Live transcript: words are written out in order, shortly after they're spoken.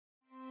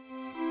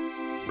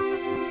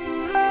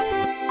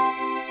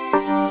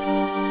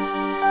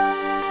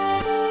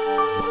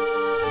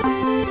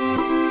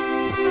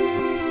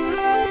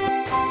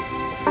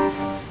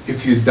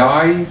if you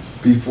die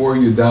before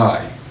you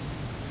die,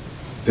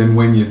 then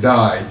when you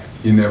die,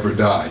 you never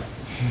die.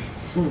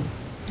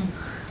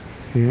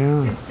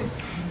 Yeah.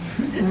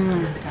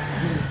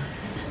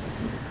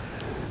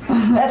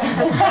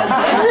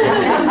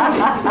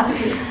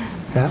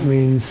 That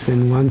means,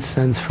 in one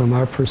sense, from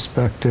our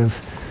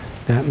perspective,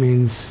 that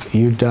means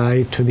you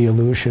die to the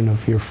illusion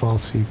of your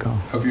false ego.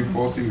 Of your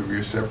false ego, of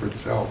your separate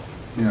self.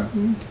 Yeah.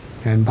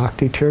 And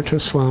Bhakti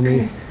Tirtha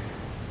Swami,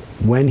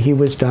 when he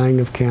was dying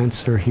of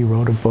cancer, he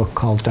wrote a book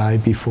called Die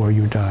Before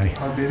You Die.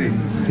 Oh, did he?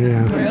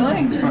 Yeah.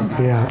 Really?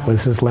 Yeah, it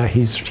was his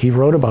he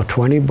wrote about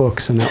 20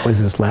 books, and that was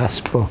his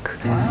last book.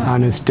 Wow.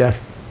 On his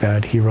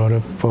deathbed, he wrote a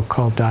book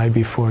called Die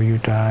Before You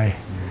Die.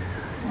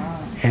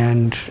 Wow.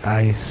 And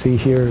I see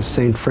here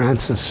St.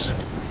 Francis,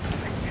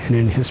 and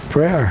in his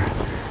prayer,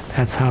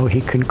 that's how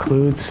he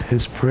concludes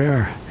his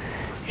prayer.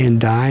 In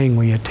dying,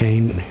 we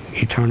attain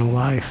eternal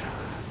life.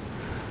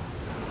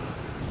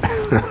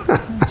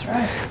 That's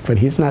right. But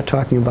he's not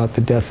talking about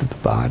the death of the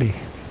body.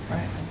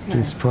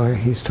 Right.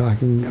 He's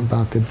talking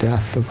about the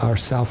death of our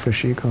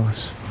selfish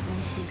egos.